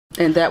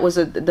And that was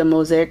the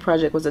Mosaic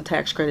project was a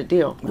tax credit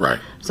deal. Right.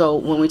 So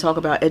when we talk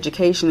about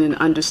education and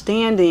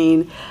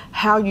understanding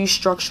how you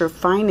structure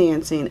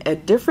financing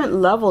at different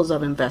levels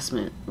of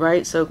investment,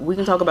 right? So we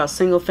can talk about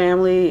single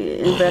family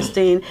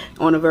investing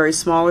on a very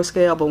smaller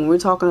scale, but when we're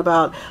talking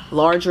about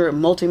larger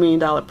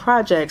multi-million-dollar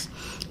projects,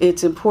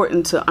 it's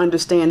important to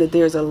understand that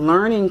there's a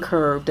learning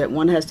curve that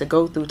one has to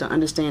go through to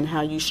understand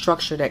how you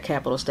structure that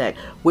capital stack,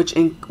 which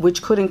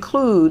could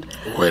include...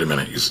 Wait a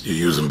minute, you're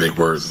using big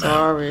words now.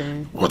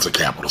 Sorry. What's a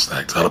capital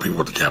stack? Tell the people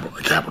what the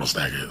capital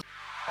stack is.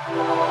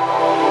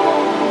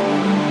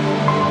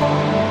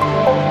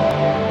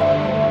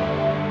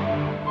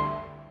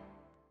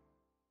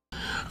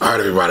 All right,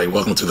 everybody,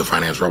 welcome to the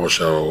Finance Rebel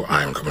Show.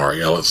 I am Kamari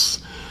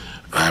Ellis.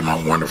 I have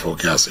my wonderful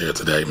guest here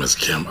today, Ms.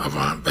 Kim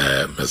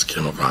Babb. Ms.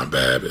 Kim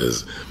Babb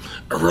is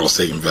a real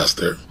estate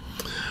investor,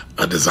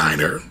 a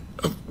designer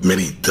of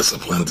many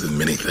disciplines and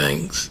many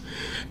things,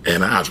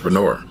 and an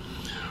entrepreneur.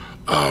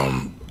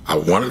 I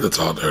wanted to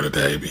talk to her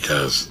today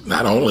because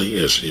not only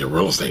is she a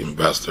real estate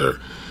investor,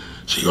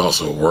 she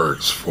also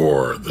works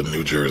for the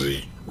New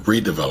Jersey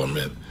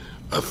Redevelopment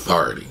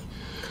Authority.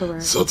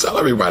 Correct. So tell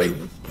everybody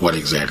what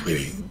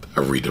exactly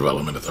a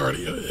redevelopment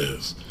authority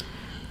is.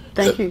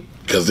 Thank you.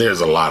 Because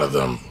there's a lot of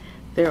them.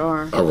 There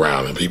are.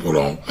 Around, and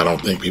I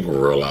don't think people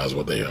realize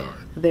what they are.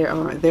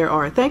 There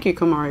are. Thank you,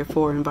 Kamari,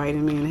 for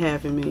inviting me and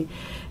having me.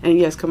 And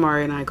yes,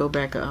 Kamari and I go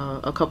back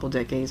a couple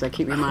decades. I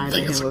keep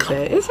reminding him of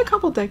that. It's a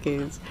couple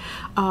decades.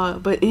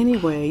 But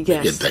anyway,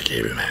 yes. Maybe a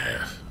decade and a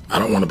half. I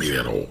don't want to be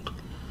that old.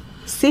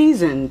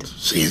 Seasoned.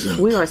 Seasoned?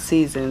 We are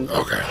seasoned.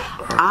 Okay.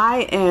 Right.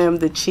 I am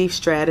the Chief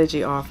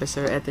Strategy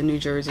Officer at the New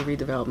Jersey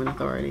Redevelopment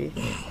Authority.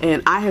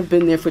 And I have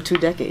been there for 2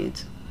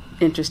 decades.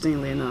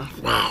 Interestingly enough.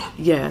 Wow.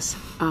 Yes.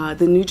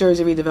 The New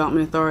Jersey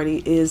Redevelopment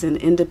Authority is an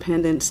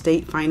independent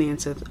state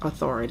finance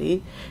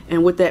authority.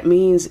 And what that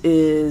means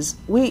is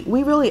we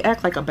really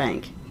act like a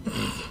bank.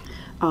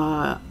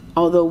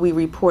 Although we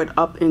report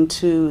up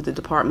into the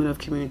Department of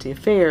Community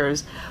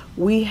Affairs,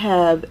 we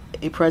have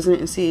a president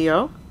and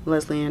CEO,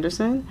 Leslie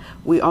Anderson.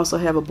 We also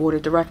have a board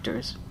of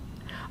directors.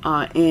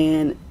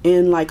 And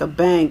in like a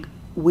bank,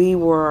 we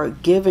were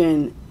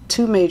given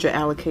 2 major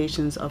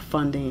allocations of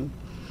funding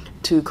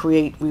to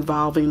create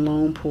revolving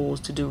loan pools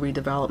to do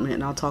redevelopment,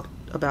 and I'll talk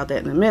about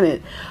that in a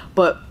minute.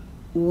 But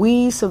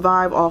we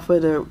survive off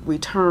of the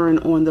return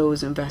on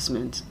those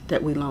investments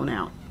that we loan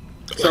out.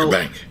 Like a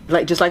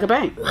bank. Just like a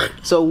bank. Right.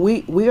 So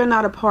we are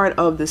not a part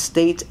of the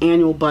state's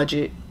annual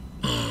budget.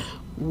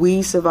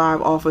 We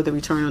survive off of the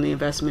return on the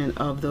investment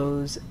of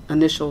those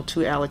initial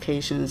 2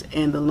 allocations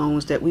and the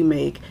loans that we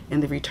make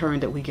and the return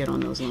that we get on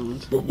those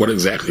loans. What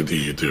exactly do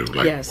you do?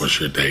 Like, yes. What's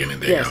your day in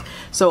and day out?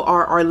 So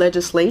our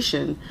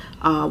legislation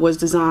was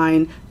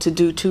designed to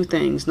do 2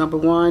 things. Number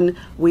one,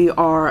 we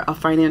are a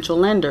financial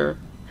lender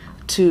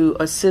to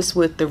assist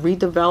with the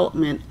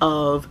redevelopment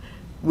of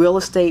real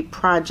estate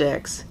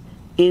projects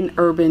in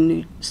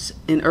urban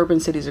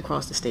cities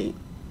across the state.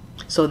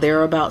 So there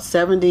are about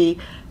 70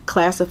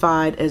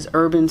 classified as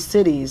urban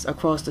cities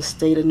across the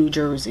state of New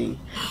Jersey,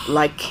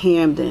 like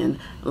Camden,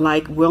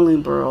 like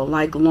Willingboro,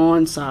 like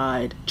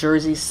Lawnside,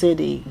 Jersey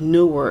City,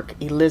 Newark,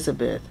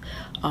 Elizabeth.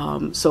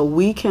 So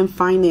we can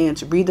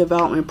finance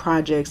redevelopment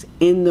projects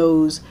in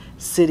those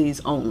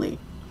cities only.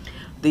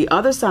 The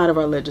other side of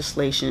our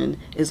legislation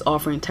is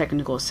offering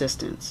technical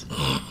assistance.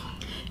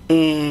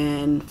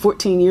 And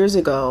 14 years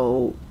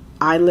ago,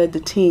 I led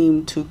the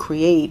team to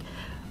create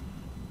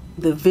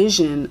the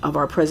vision of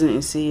our president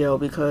and CEO,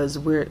 because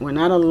we're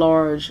not a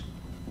large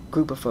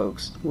group of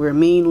folks. We're a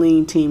mean,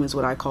 lean team is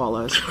what I call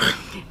us.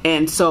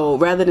 And so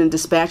rather than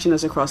dispatching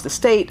us across the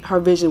state, her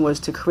vision was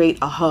to create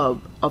a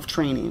hub of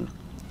training.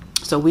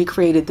 So we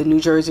created the New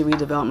Jersey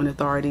Redevelopment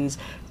Authority's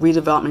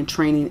Redevelopment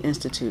Training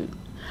Institute,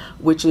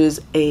 which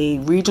is a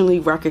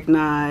regionally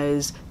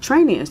recognized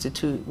training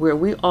institute where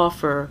we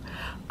offer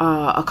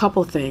a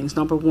couple things.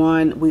 Number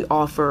one, we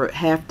offer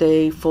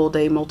half-day,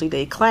 full-day,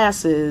 multi-day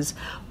classes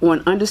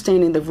on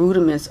understanding the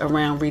rudiments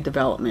around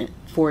redevelopment.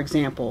 For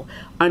example,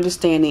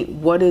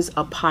 understanding what is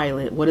a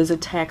pilot, what is a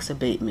tax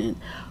abatement,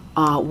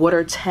 what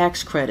are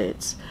tax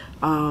credits,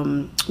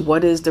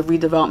 what is the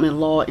redevelopment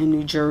law in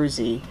New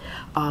Jersey.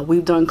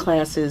 We've done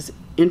classes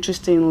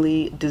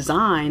interestingly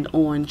designed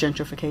on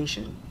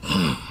gentrification.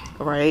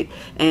 Right?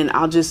 And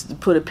I'll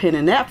just put a pin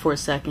in that for a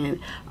second.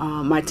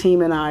 My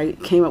team and I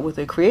came up with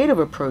a creative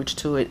approach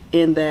to it,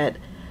 in that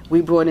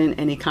we brought in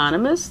an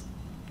economist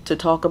to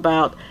talk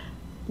about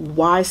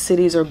why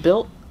cities are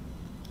built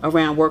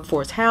around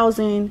workforce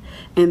housing,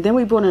 and then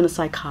we brought in a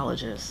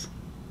psychologist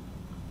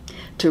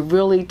to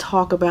really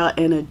talk about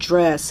and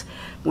address,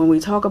 when we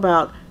talk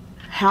about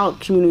how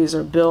communities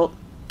are built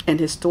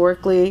and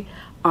historically,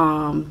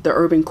 the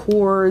urban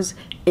cores,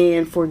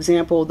 and for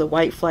example, the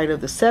white flight of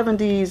the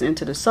 70s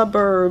into the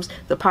suburbs,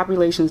 the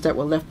populations that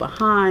were left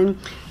behind.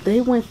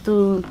 They went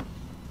through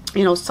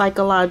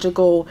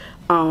psychological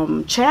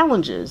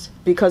challenges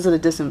because of the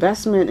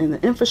disinvestment in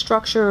the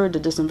infrastructure, the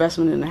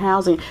disinvestment in the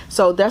housing.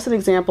 So that's an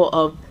example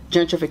of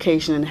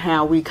gentrification and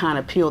how we kind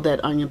of peel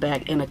that onion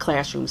back in a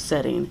classroom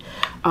setting.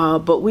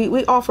 But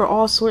we offer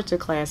all sorts of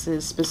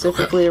classes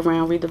specifically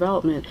around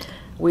redevelopment.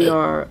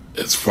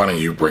 It's funny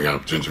you bring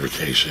up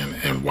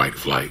gentrification and white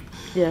flight.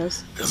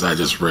 Yes. Because I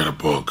just read a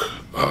book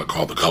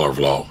called The Color of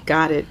Law.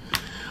 Got it.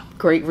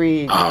 Great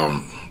read.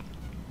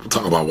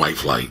 Talk about white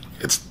flight.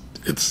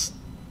 It's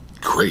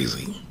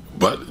crazy,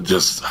 but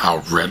just how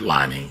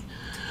redlining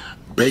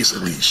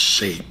basically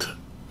shaped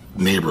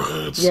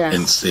neighborhoods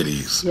in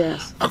cities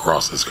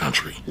across this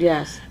country.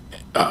 Yes.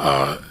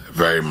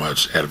 Very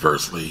much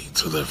adversely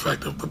to the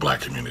effect of the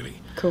black community.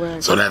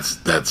 Correct. So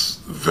that's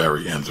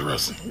very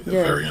interesting.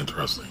 Yeah. Very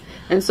interesting.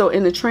 And so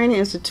in the Training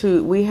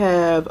Institute, we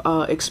have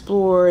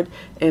explored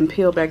and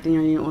peeled back the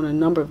onion on a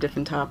number of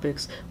different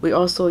topics. We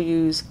also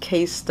use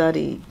case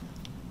study,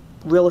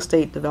 real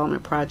estate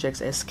development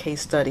projects as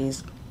case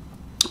studies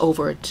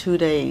over a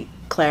 2-day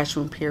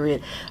classroom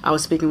period. I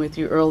was speaking with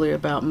you earlier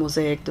about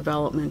Mosaic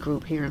Development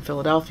Group here in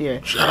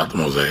Philadelphia. Shout out to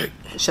Mosaic.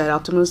 Shout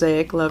out to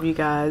Mosaic. Love you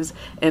guys.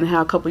 And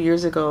how a couple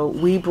years ago,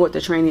 we brought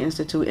the Training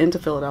Institute into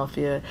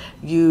Philadelphia,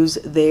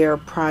 used their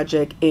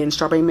project in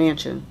Strawberry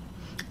Mansion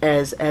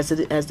as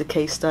the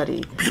case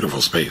study.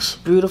 Beautiful space.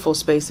 Beautiful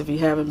space if you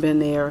haven't been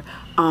there.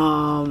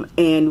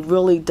 And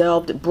really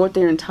brought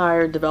their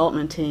entire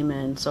development team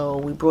in. So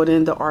we brought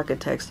in the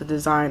architects, the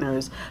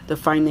designers, the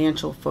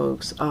financial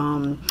folks.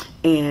 And,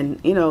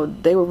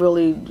 they were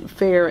really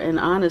fair and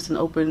honest and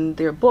opened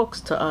their books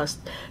to us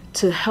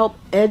to help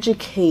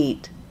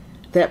educate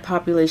that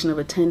population of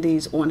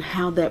attendees on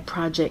how that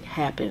project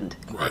happened.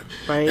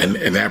 Right.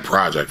 And that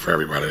project, for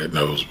everybody that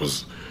knows,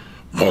 was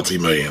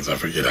multi-millions. I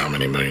forget how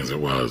many millions it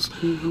was,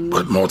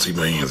 but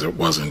multi-millions. It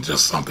wasn't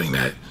just something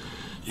that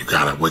you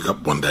kind of wake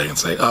up one day and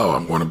say, oh,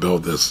 I'm going to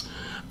build this.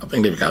 I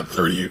think they've got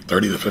 30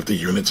 to 50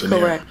 units in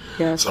Correct.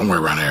 there. Yes. Somewhere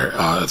around there.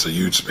 It's a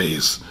huge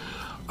space.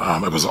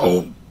 It was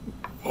an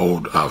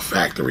old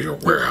factory or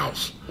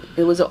warehouse.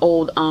 It was an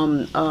old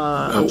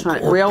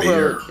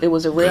railroad. It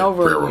was a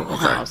railroad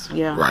house.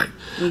 Yeah. Right.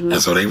 And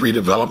so they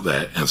redeveloped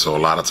that. And so a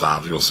lot of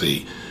times you'll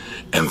see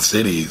in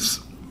cities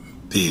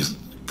these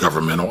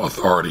governmental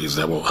authorities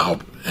that will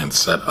help and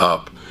set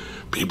up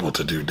people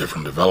to do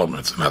different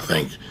developments. And I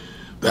think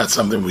that's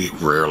something we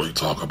rarely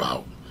talk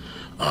about.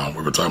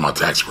 We were talking about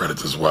tax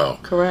credits as well.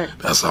 Correct.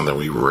 That's something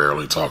we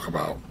rarely talk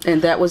about.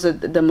 And that was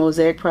the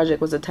Mosaic project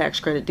was a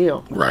tax credit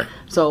deal. Right.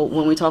 So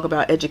when we talk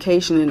about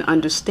education and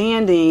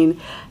understanding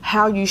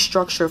how you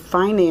structure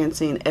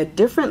financing at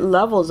different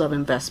levels of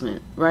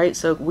investment, right?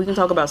 So we can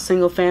talk about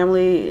single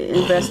family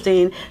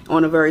investing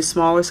on a very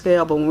smaller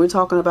scale, but when we're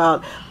talking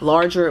about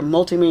larger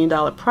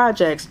multi-million-dollar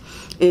projects,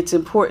 it's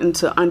important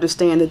to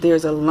understand that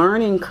there's a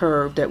learning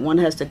curve that one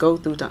has to go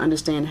through to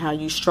understand how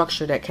you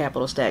structure that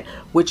capital stack,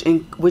 which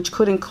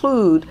could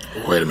include...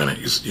 Wait a minute,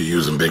 you're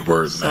using big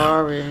words now.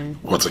 Sorry.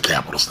 What's a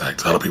capital stack?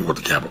 Tell the people what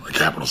a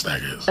capital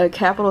stack is. A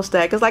capital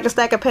stack is like a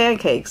stack of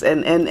pancakes,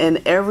 and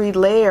every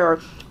layer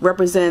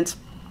represents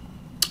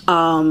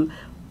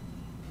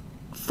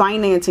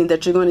financing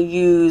that you're going to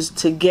use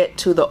to get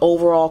to the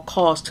overall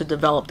cost to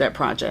develop that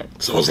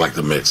project. So it's like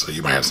the mix. So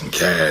you might have some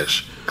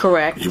cash.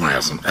 Correct. You might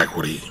have some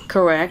equity.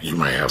 Correct. You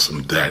might have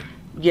some debt.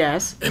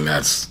 Yes. And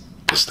that's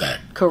the stack.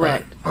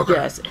 Correct. Right. Okay.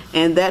 Yes.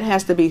 And that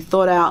has to be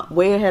thought out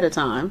way ahead of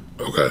time.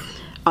 Okay.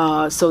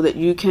 So that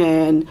you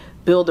can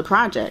build the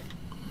project.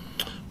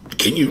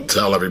 Can you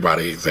tell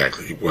everybody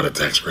exactly what a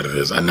tax credit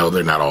is? I know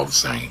they're not all the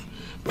same,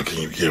 but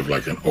can you give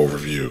like an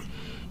overview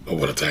of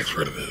what a tax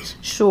credit is?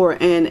 Sure.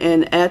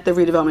 And at the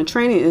Redevelopment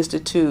Training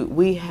Institute,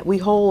 we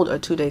hold a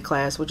 2-day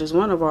class, which is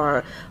one of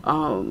our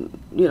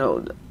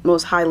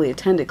most highly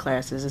attended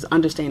classes, is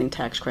understanding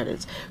tax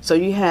credits. So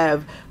you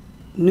have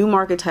new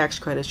market tax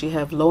credits, you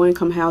have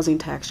low-income housing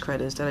tax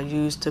credits that are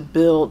used to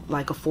build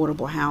like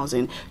affordable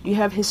housing. You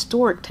have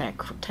historic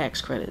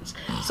tax credits.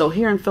 So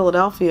here in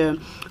Philadelphia,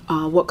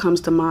 what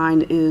comes to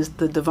mind is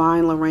the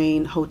Divine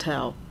Lorraine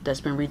Hotel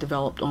that's been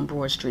redeveloped on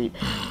Broad Street,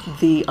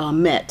 the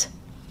Met.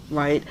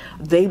 Right,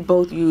 they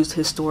both use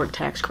historic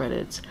tax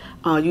credits.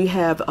 You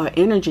have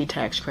energy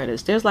tax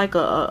credits. There's like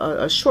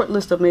a short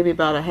list of maybe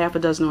about a half a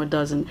dozen or a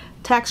dozen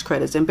tax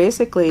credits, and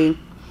basically,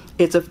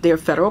 they're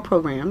federal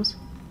programs.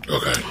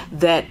 Okay.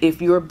 That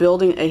if you're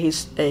building a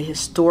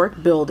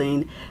historic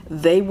building,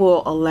 they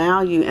will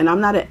allow you. And I'm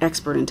not an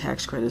expert in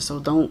tax credits, so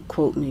don't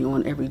quote me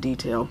on every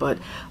detail. But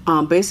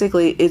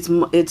basically,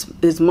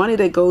 it's money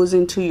that goes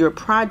into your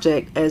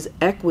project as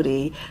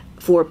equity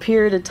for a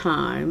period of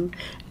time.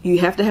 You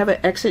have to have an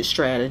exit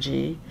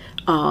strategy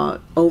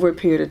over a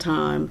period of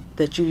time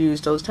that you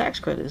use those tax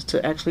credits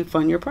to actually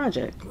fund your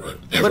project. Right.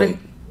 But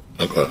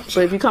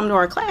if you come to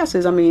our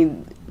classes, I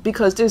mean,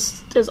 because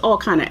there's all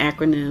kind of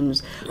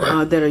acronyms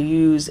that are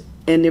used,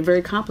 and they're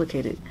very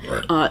complicated.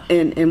 Right.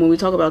 And when we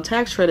talk about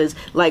tax credits,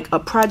 like a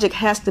project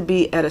has to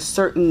be at a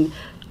certain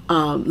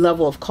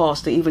level of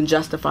cost to even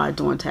justify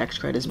doing tax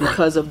credits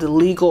because of the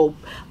legal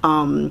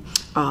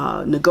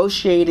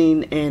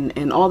negotiating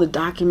and all the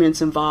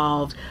documents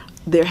involved.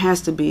 There has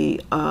to be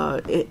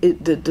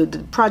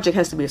the project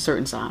has to be a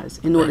certain size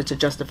in order to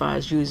justify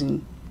us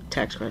using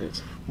tax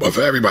credits. But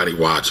for everybody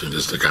watching,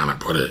 just to kind of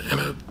put it in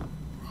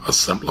a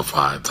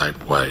simplified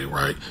type way,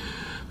 right?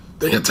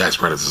 Thinking tax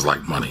credits is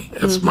like money.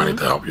 It's money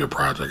to help your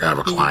project. I have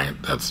a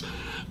client that's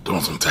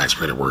doing some tax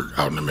credit work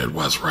out in the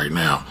Midwest right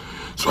now.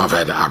 So I've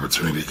had the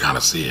opportunity to kind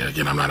of see it.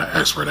 Again, I'm not an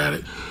expert at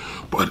it,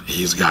 but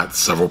he's got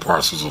several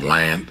parcels of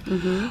land,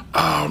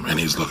 and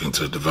he's looking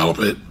to develop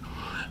it.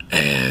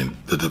 And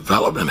the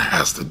development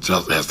has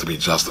to be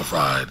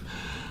justified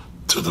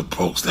to the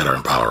folks that are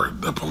in power,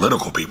 the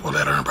political people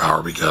that are in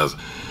power, because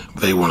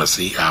they want to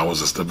see how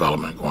is this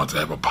development going to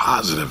have a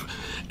positive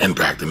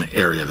impact in the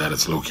area that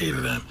it's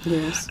located in.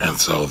 Yes. And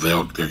so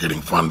they're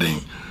getting funding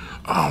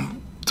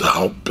to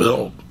help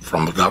build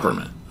from the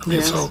government. I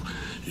mean, so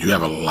you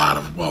have a lot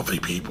of wealthy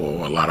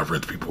people, a lot of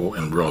rich people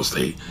in real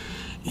estate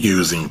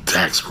using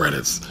tax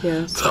credits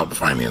to help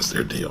finance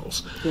their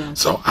deals.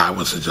 So I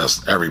would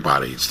suggest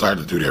everybody start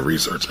to do their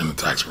research into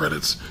tax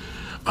credits,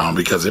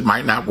 because it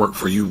might not work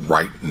for you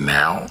right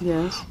now,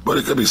 but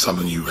it could be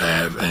something you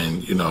have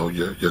in,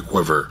 your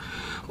quiver,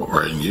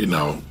 or in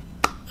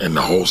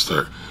the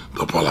holster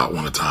to pull out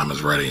when the time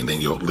is ready, and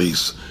then you'll at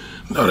least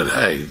know that,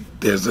 hey,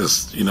 there's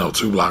this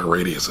 2-block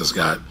radius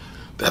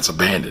that's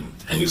abandoned,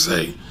 and you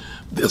say,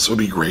 this will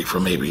be great for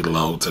maybe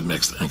low to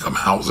mixed income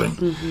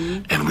housing,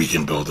 and we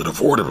can build it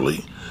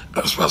affordably,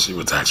 especially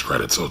with tax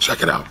credits. So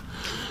check it out.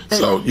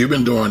 So you've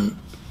been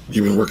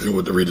working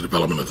with the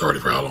Redevelopment Authority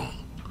for how long?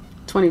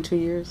 22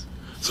 years.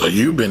 So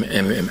you've been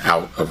in and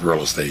out of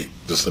real estate,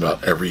 just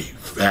about every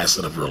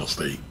facet of real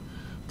estate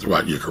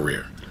throughout your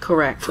career.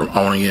 Correct. From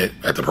owning it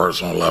at the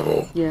personal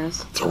level,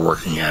 to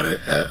working at it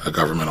at a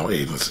governmental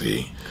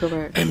agency,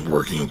 and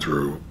working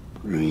through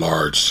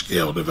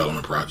large-scale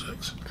development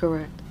projects.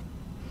 Correct.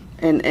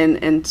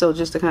 And so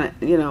just to kind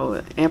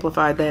of,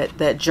 amplify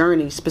that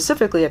journey,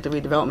 specifically at the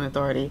Redevelopment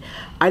Authority,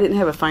 I didn't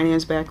have a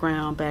finance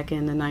background back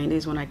in the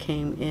 90s when I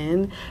came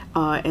in,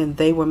 and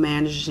they were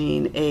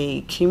managing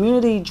a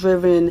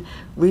community-driven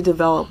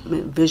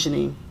redevelopment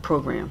visioning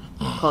program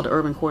called the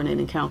Urban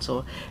Coordinating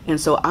Council. And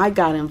so I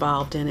got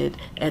involved in it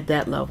at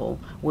that level,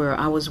 where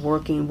I was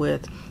working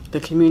with the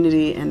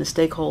community and the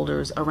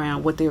stakeholders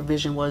around what their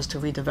vision was to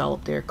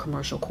redevelop their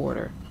commercial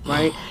quarter,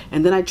 right?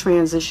 And then I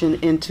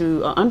transitioned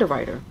into an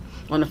underwriter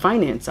on the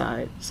finance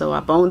side. So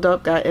I boned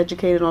up, got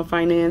educated on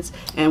finance,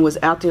 and was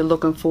out there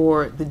looking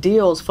for the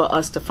deals for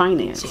us to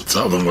finance. So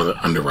tell them what an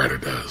underwriter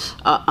does.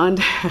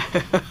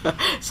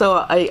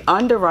 So a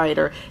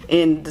underwriter,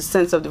 in the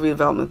sense of the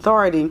Redevelopment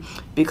Authority,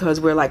 because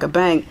we're like a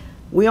bank,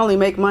 we only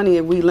make money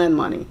if we lend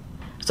money.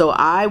 So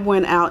I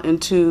went out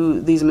into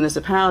these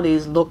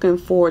municipalities looking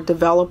for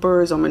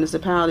developers or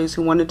municipalities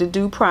who wanted to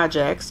do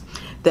projects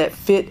that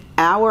fit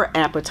our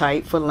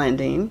appetite for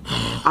lending.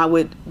 I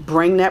would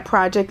bring that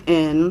project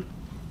in,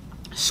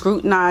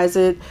 scrutinize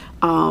it,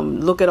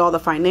 look at all the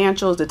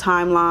financials, the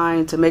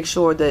timeline, to make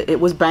sure that it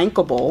was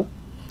bankable.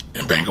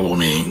 And bankable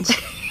means?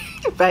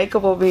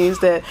 Bankable means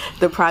that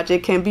the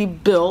project can be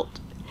built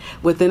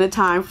within a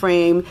time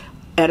frame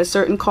at a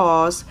certain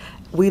cost.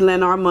 We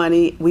lend our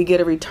money, we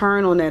get a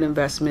return on that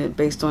investment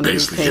based on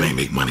basically, can they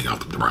make money off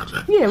the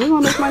project? Yeah, we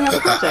want to make money off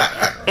the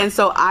project. And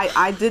so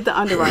I did the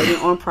underwriting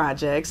on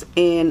projects,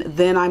 and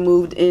then I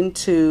moved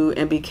into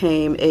and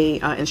became a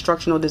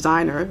instructional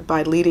designer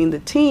by leading the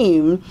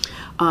team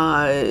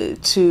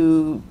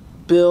to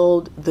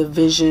build the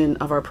vision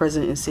of our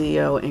president and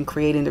CEO and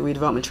creating the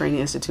Redevelopment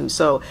Training Institute.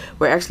 So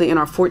we're actually in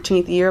our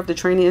 14th year of the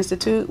Training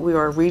Institute. We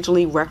are a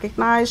regionally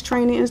recognized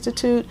training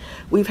institute.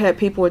 We've had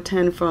people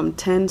attend from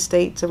 10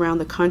 states around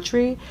the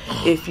country.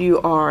 If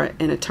you are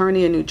an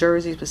attorney in New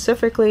Jersey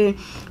specifically,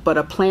 but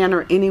a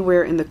planner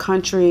anywhere in the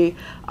country,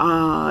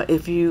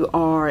 if you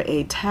are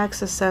a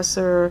tax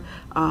assessor,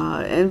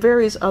 and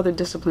various other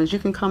disciplines, you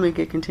can come and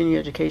get continuing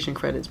education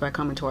credits by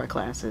coming to our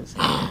classes.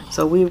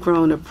 So we've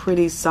grown a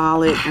pretty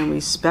solid and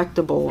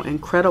respectable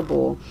and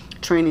credible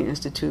training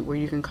institute where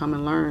you can come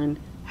and learn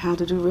how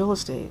to do real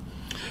estate.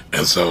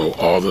 And so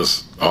all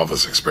this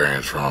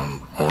experience,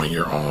 from owning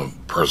your own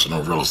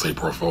personal real estate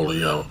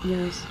portfolio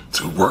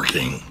to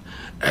working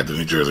at the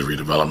New Jersey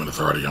Redevelopment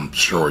Authority, I'm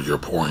sure you're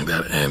pouring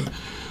that in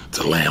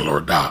to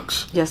LandLord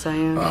Docs. Yes, I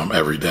am.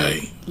 Every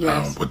day,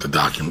 with the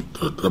document,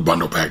 the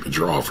bundle pack that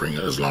you're offering,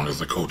 as long as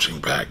the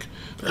coaching pack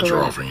that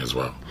you're offering as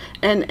well.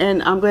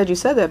 And I'm glad you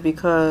said that,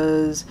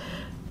 because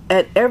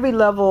at every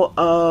level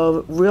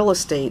of real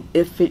estate,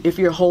 if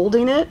you're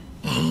holding it,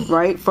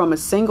 right, from a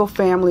single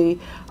family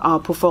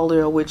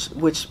portfolio,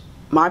 which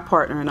my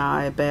partner and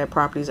I at Babb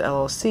Properties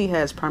LLC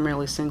has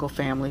primarily single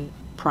family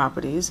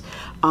properties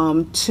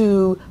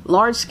to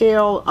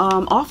large-scale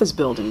office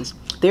buildings.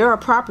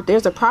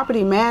 There's a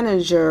property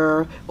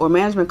manager or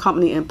management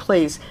company in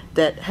place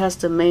that has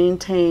to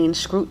maintain,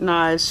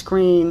 scrutinize,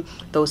 screen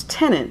those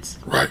tenants.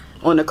 Right.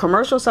 On the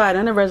commercial side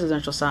and the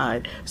residential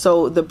side.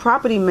 So the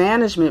property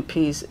management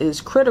piece is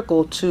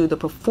critical to the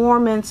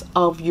performance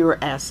of your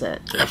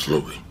asset.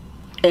 Absolutely.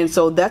 And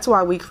so that's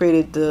why we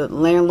created the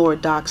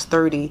LandLord Docs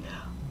 30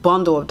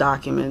 bundle of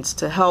documents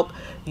to help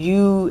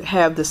you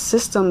have the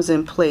systems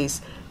in place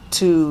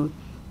to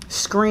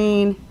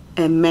screen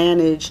and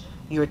manage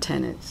your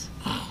tenants.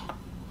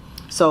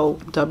 So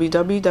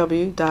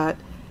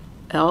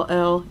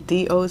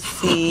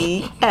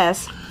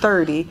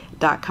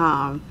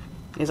www.LLDOCS30.com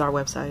is our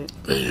website.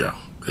 There you go.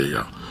 There you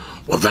go.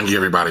 Well, thank you,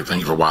 everybody.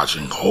 Thank you for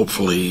watching.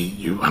 Hopefully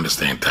you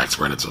understand tax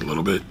credits a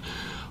little bit.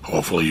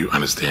 Hopefully you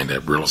understand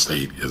that real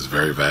estate is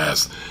very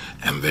vast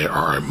and there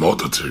are a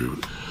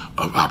multitude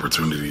of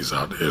opportunities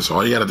out there. So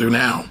all you got to do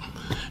now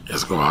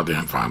is go out there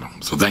and find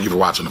them. So thank you for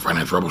watching the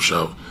Finance Rebel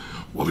Show.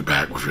 We'll be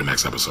back with your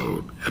next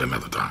episode at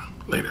another time.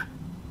 Later.